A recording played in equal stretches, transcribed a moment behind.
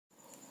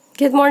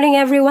Good morning,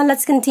 everyone.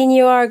 Let's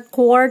continue our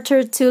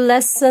quarter 2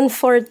 lesson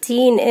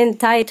 14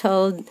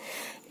 entitled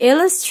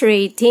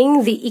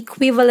Illustrating the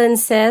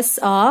Equivalences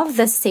of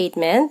the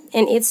Statement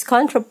and its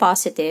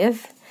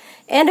Contrapositive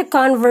and the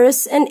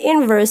Converse and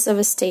Inverse of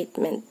a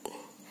Statement.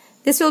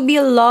 This will be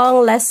a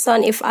long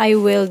lesson if I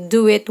will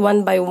do it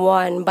one by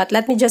one, but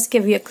let me just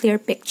give you a clear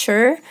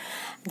picture.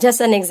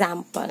 Just an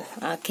example,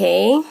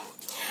 okay?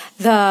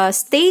 The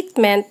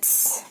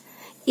statements,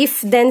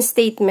 if-then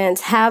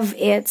statements, have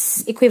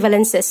its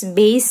equivalences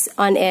based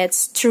on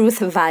its truth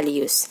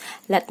values.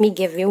 Let me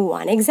give you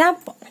one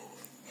example.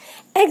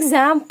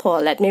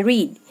 Let me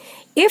read.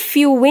 If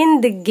you win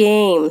the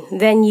game,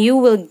 then you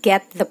will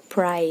get the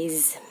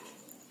prize.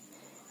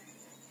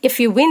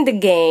 If you win the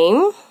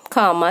game,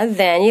 comma,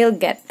 then you'll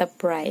get the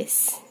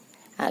prize.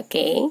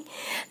 Okay?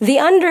 The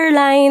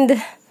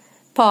underlined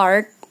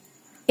part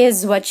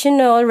is what you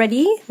know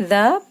already,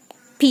 the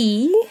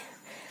P,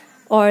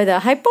 or the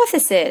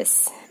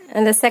hypothesis.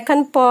 And the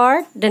second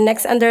part, the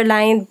next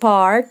underlined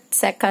part,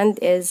 second,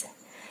 is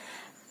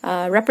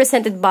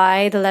represented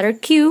by the letter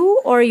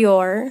Q, or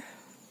your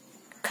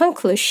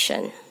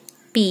conclusion.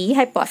 P,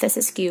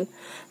 hypothesis, Q,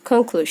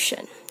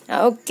 conclusion.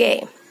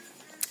 Okay.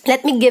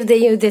 Let me give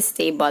you this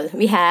table.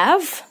 We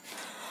have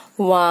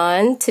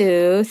 1,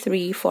 2,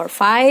 3, 4,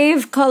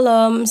 5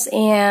 columns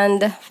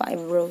and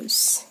 5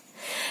 rows.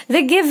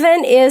 The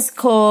given is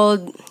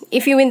called,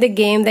 if you win the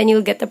game, then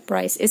you'll get the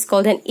prize, is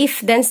called an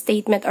if-then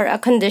statement or a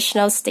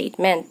conditional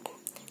statement.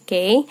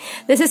 Okay?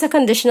 This is a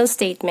conditional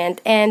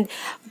statement, and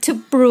to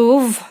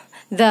prove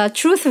the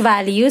truth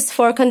values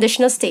for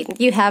conditional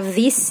statement, you have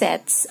these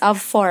sets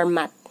of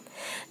format.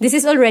 This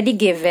is already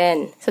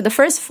given. So the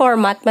first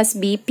format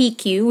must be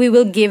PQ. We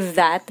will give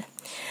that.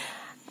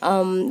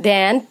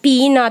 Then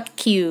P not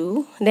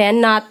Q,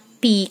 then not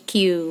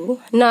PQ,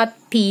 not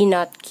P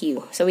not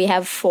Q. So we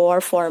have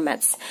 4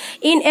 formats.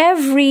 In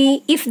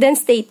every if-then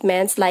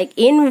statements like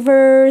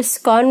inverse,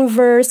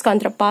 converse,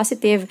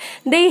 contrapositive,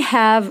 they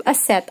have a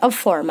set of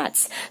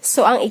formats.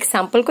 So ang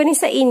example ko ni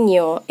sa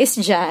inyo is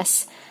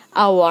just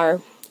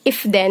our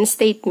if-then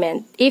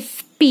statement.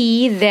 If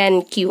P,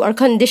 then Q, or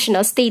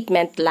conditional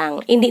statement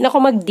lang. Hindi na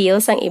ko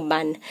mag-deal sang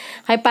iban.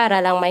 Kaya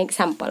para lang may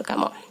example ka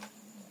mo.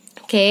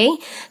 Okay?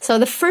 So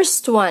the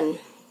first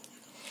one,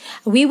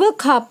 we will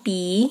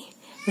copy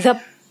the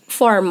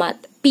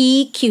format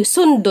PQ.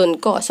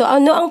 Sundon ko. So,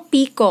 ano ang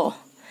P ko?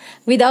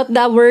 Without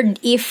the word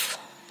if,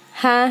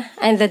 ha,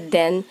 and the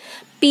then.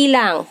 P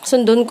lang.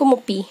 Sundon ko mo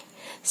P.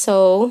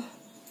 So,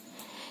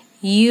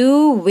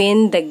 you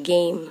win the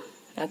game.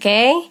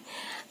 Okay?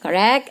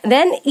 Correct?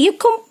 Then, you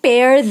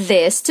compare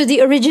this to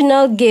the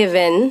original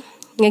given.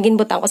 Nga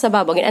ginbutan ko sa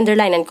babaw.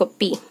 Underlinean ko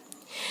P.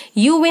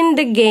 You win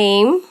the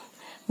game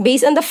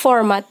based on the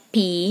format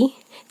P.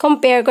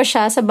 Compare ko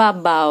siya sa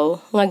babaw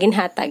nga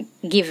ginhatag,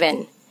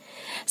 given.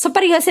 So,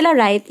 pareha sila,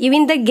 right? You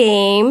win the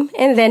game,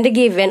 and then the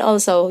given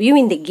also, you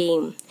win the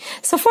game.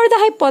 So, for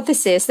the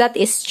hypothesis, that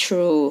is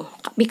true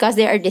because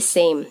they are the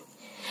same.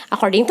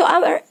 According to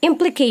our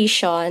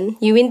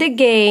implication, you win the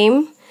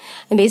game,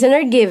 and based on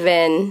our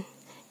given,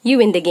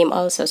 you win the game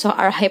also. So,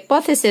 our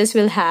hypothesis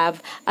will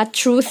have a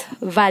truth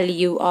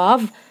value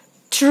of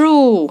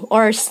true,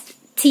 or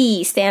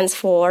T stands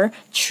for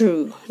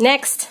true.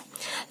 Next.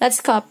 Let's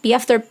copy.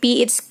 After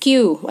P, it's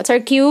Q. What's our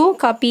Q?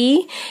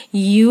 Copy.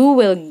 You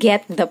will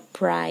get the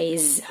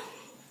prize.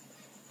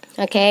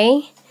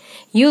 Okay?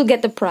 You'll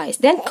get the prize.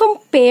 Then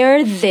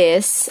compare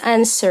this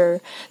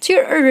answer to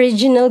your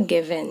original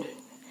given.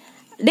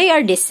 They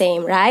are the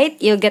same, right?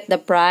 You'll get the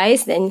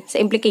prize. Then, sa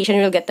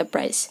implication, you'll get the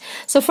prize.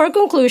 So, for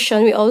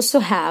conclusion, we also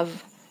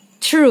have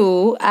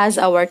true as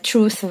our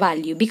truth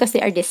value because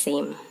they are the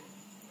same.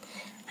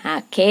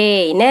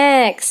 Okay,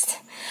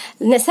 next.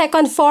 The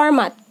second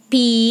format.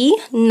 P,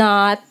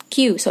 not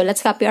Q. So, let's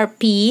copy our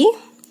P.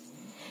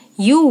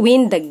 You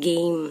win the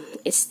game.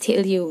 It's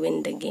still you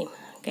win the game.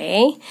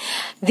 Okay?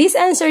 This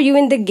answer, you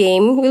win the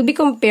game, will be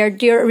compared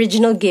to your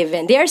original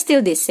given. They are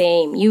still the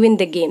same. You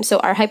win the game. So,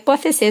 our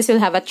hypothesis will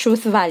have a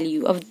truth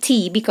value of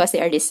T because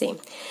they are the same.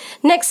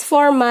 Next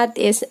format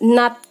is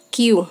not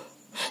Q.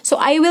 So,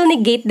 I will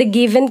negate the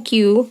given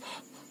Q.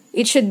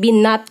 It should be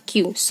not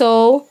Q.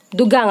 So,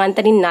 dugangan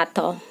tanin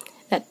nato.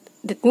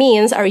 That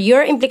means, or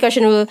your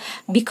implication will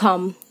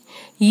become,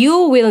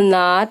 you will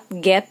not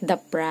get the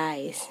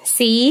prize.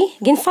 See?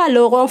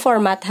 Gin-follow ko ang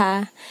format,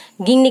 ha?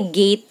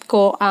 Gin-negate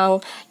ko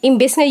ang,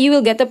 imbes nga you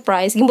will get the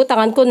prize,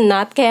 gimbutangan ko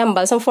not, kaya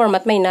ambal sa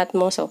format may not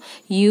mo. So,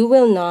 you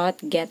will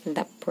not get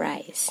the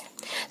prize.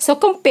 So,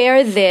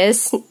 compare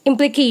this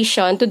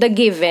implication to the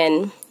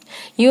given.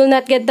 You will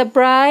not get the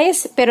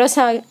prize, pero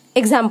sa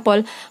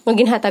example, ng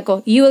ginhatag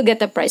ko, you will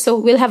get the prize. So,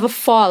 we'll have a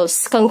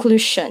false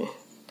conclusion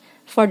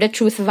for the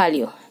truth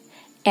value.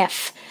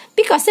 F.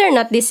 Because they're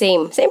not the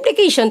same. Sa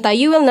implication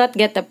you will not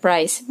get the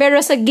prize.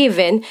 Pero sa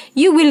given,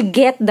 you will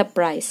get the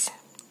prize.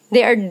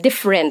 They are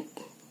different.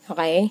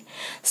 Okay?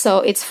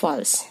 So, it's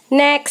false.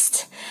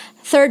 Next,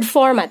 third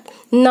format.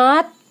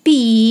 Not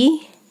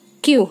P,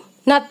 Q.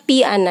 Not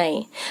P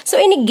anay.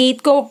 So, inigate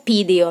kong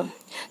P diyo.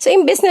 So,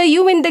 imbes na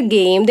you win the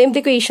game, the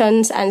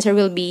implications answer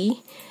will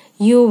be,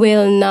 You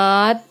will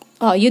not,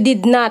 you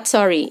did not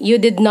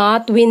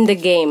win the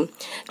game.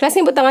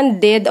 Klaseng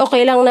butangan did,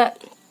 okay lang na,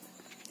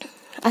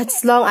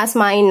 as long as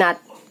may not.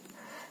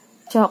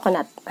 Joke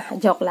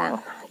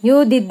lang.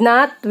 You did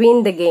not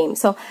win the game.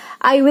 So,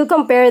 I will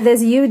compare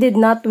this, you did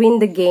not win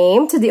the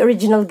game, to the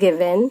original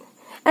given.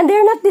 And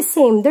they're not the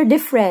same, they're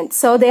different.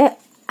 So, the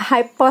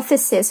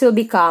hypothesis will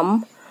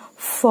become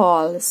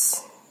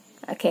false.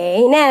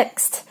 Okay,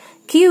 next.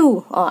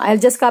 Q.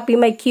 I'll just copy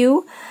my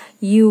Q.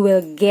 You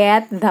will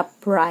get the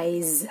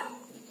prize.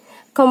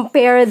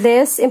 Compare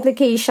this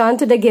implication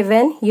to the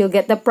given. You'll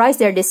get the prize.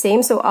 They're the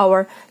same. So,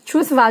 our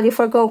truth value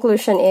for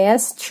conclusion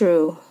is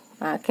true.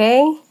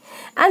 Okay?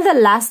 And the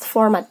last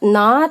format,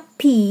 not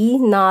P,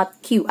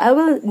 not Q. I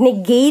will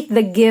negate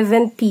the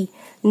given P,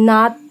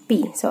 not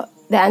P. So,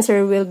 the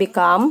answer will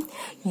become,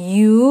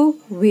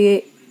 you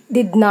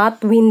did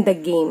not win the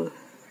game.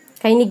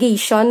 Kay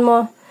negation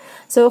mo.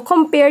 So,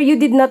 compare you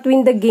did not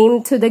win the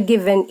game to the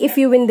given if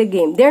you win the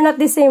game. They're not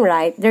the same,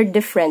 right? They're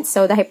different.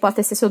 So, the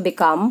hypothesis will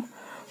become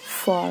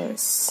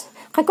false.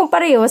 Kaya kung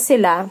pareho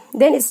sila,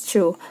 then it's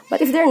true.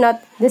 But if they're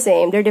not the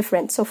same, they're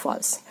different. So,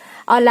 false.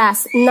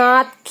 Last,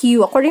 not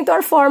Q. According to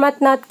our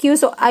format, not Q.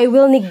 So, I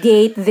will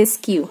negate this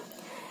Q.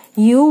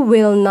 You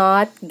will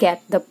not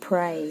get the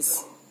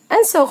prize.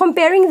 And so,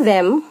 comparing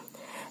them,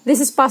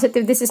 this is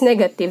positive, this is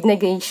negative,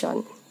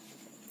 negation.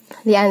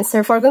 The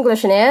answer for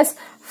conclusion is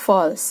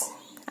false.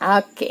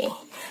 Okay.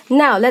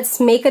 Now, let's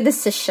make a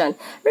decision.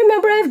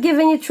 Remember, I've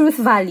given you truth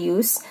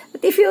values.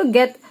 But if you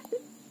get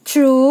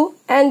true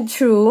and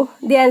true,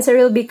 the answer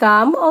will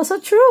become also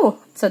true.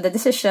 So, the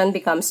decision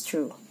becomes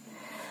true.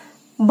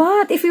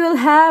 But if you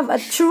will have a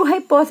true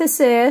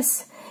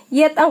hypothesis,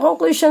 yet ang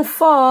conclusion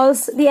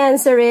false, the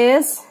answer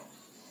is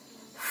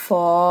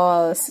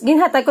false.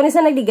 Ginhatag ko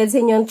nisa nagligad sa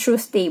inyong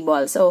truth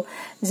table. So,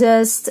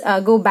 just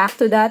go back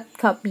to that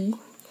copy.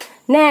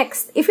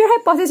 Next, if your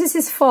hypothesis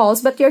is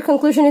false but your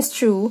conclusion is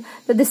true,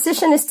 the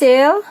decision is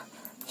still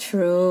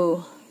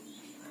true.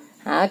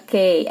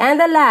 Okay, and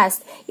the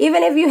last,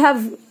 even if you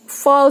have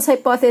false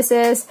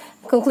hypothesis,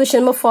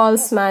 conclusion mo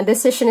false man,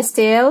 decision is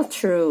still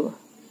true.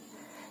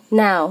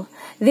 Now,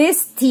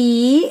 this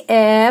T,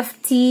 F,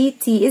 T,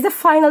 T is the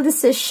final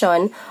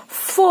decision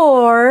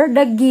for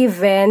the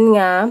given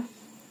nga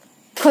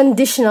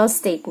conditional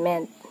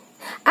statement.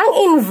 Ang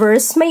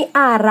inverse may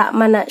ara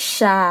man na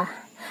siya.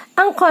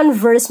 Ang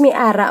converse may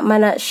ara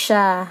man na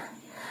siya.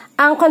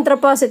 Ang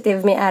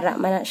contrapositive may ara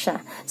man na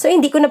siya. So,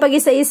 hindi ko na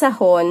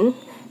pag-isa-isahon.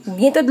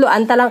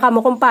 Ginitudloan talang kamo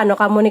kung paano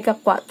kamo ni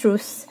kakwa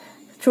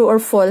true or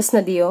false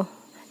na diyo.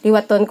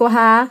 Liwaton ko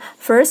ha.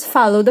 First,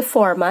 follow the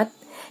format.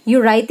 You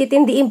write it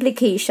in the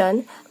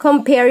implication,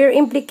 compare your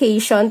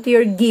implication to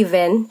your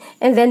given,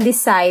 and then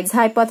decides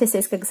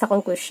hypothesis kag sa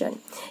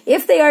conclusion.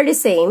 If they are the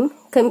same,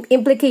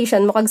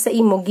 implication mo kag sa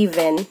imo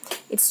given,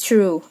 it's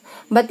true.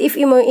 But if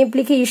imo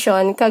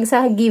implication kag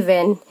sa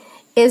given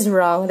is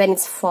wrong, then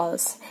it's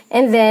false.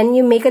 And then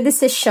you make a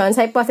decision,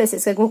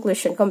 hypothesis kag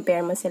conclusion,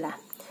 compare mo sila.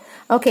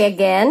 Okay,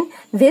 again,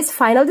 this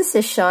final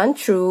decision,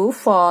 true,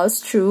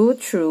 false, true,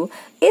 true,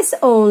 is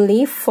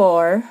only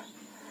for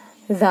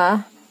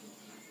the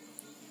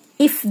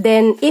if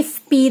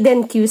P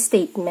then Q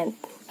statement.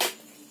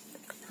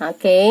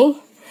 Okay?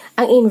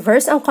 Ang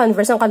inverse, ang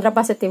converse, ang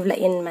contrapositive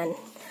lain man.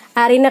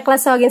 Ari na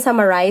klasogin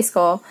summarize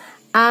ko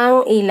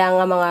ang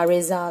ilang mga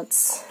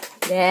results.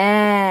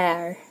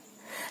 There.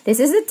 This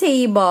is the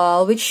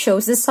table which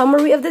shows the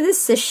summary of the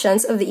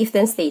decisions of the if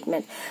then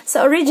statement.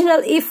 So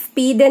original if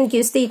P then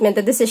Q statement,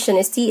 the decision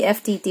is T,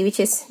 F, T, T, which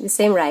is the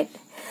same, right?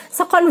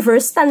 Sa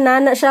converse,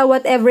 tanan na siya,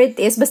 whatever it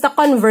is. Basta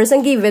converse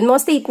ang given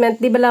mo. Statement,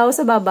 di ba lao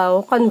sa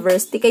babaw?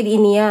 Converse, di kay di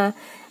niya.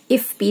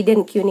 If P,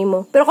 then Q ni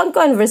mo. Pero kung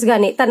converse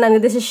gani, tanan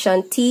na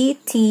decision, T,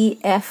 T,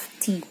 F,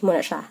 T muna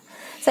siya.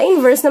 Sa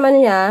inverse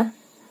naman niya,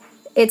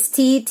 it's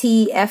T,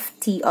 T, F,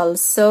 T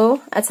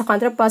also. At sa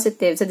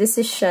contrapositive, sa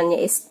decision niya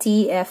is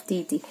T, F,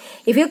 T, T.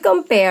 If you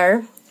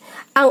compare,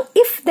 ang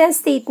if-then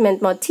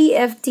statement mo, T,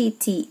 F, T,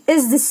 T,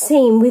 is the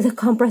same with the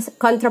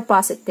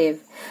contrapositive.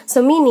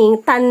 So,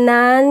 meaning,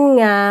 tanan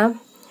nga,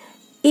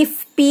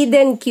 if P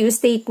then Q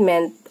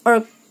statement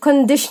or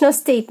conditional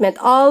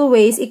statement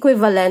always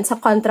equivalent sa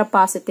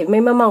contrapositive. May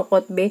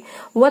mamangkot be.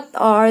 What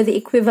are the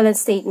equivalent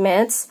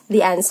statements?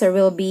 The answer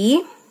will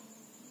be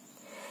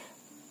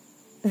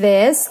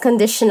this,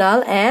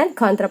 conditional and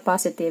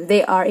contrapositive.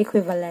 They are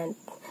equivalent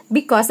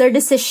because their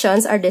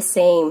decisions are the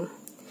same.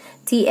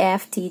 T,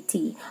 F, T,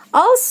 T.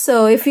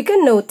 Also, if you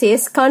can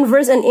notice,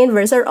 converse and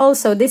inverse are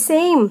also the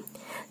same.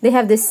 They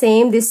have the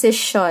same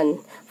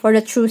decision for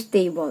the truth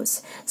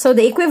tables. So,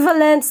 the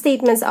equivalent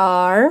statements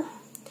are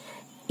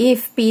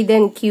if P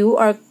then Q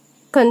or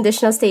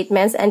conditional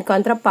statements and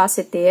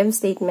contrapositive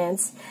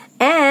statements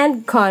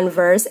and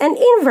converse and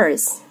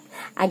inverse.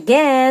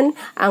 Again,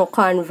 ang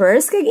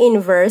converse kag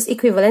inverse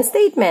equivalent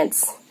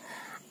statements.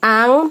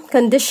 Ang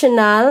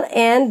conditional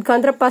and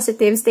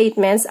contrapositive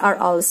statements are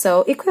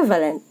also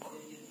equivalent.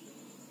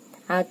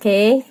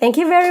 Okay, thank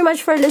you very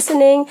much for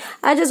listening.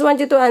 I just want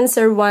you to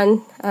answer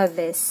one of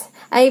this.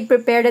 I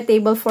prepared a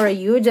table for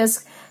you.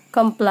 Just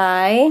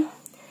comply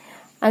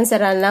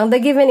Answeran lang.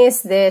 The given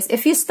is this.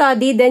 If you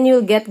study, then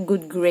you'll get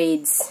good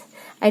grades.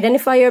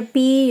 Identify your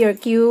P, your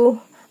Q.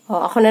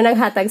 Ako na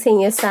naghatag sa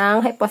inyo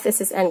sang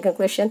hypothesis and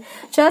conclusion.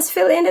 Just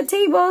fill in the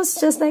tables,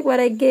 just like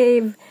what I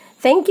gave.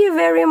 Thank you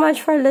very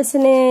much for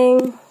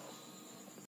listening.